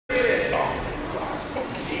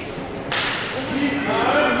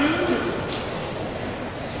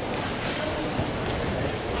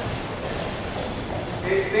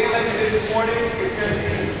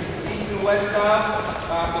West style.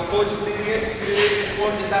 The coach is leading it today in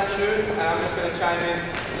sport this afternoon. I'm just going to chime in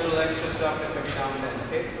a little extra stuff every now and then,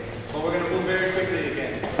 okay? But we're going to move very quickly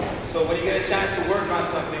again. So when you get a chance to work on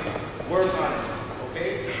something, work on it,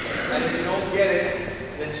 okay? And if you don't get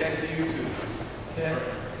it, then check the YouTube. Okay.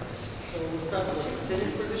 So we start with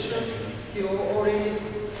standing position. He already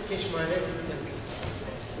catch my leg and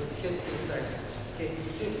with hip inside. Okay, you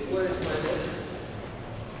see where is my leg?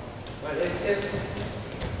 My leg head.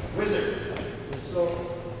 Wizard. So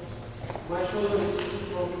my shoulder is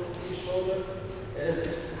from his shoulder and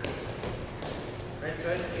I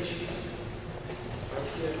try to catch his right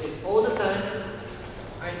here. Okay. All the time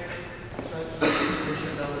I try to put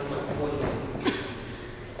pressure down with my body.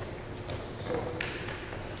 So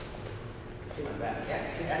My back. Yeah.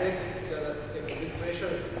 this leg take a big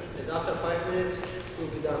pressure and after 5 minutes it will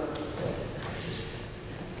be done.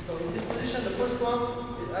 So in this position, the first one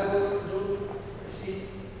I will do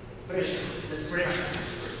pressure. Let's pressure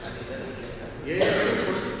first. Yes,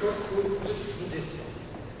 first we'll just do this.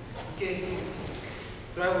 Okay.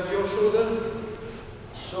 Try with your shoulder.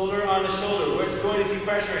 Shoulder on the shoulder. Which joint is he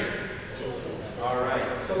pressuring? Alright.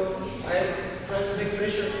 So I try to make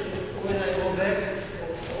pressure when I go back.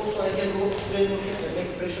 Also I can go straight with it and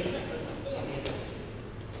make pressure.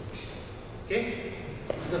 Okay?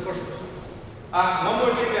 This is the first one. One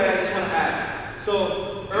more thing that I just want to add. So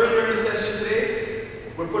earlier in the session today,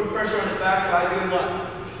 we're putting pressure on his back by doing what?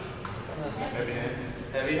 Heavy hands.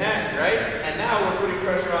 Heavy hands, right? And now we're putting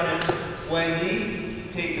pressure on him when he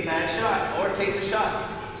takes a bad shot or takes a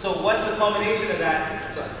shot. So what's the combination of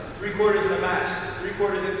that? So 3/4 of the match,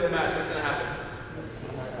 3/4 into the match, what's going to happen?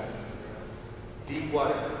 Deep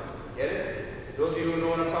water. Get it? Those of you who know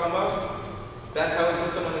what I'm talking about, that's how we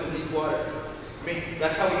put someone in deep water. I mean,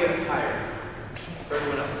 that's how we get them tired. For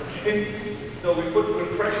everyone else, okay? So we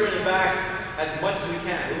put pressure in the back as much as we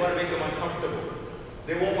can. We want to make them uncomfortable.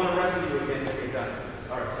 They won't want to wrestle you again if you're done.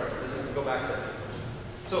 Alright, sorry, so let's go back to that.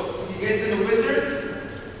 So he gets in the wizard,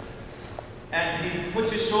 and he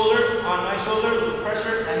puts his shoulder on my shoulder with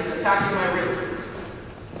pressure, and he's attacking my wrist.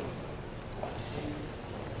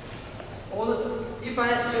 If I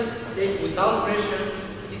just stay without pressure,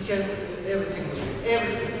 he can do everything with me.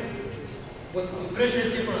 Everything. But the pressure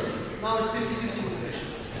is different. Now it's 50-50 with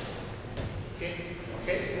pressure. Okay?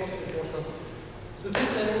 Okay, it's most important. Do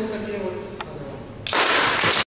this and we'll continue with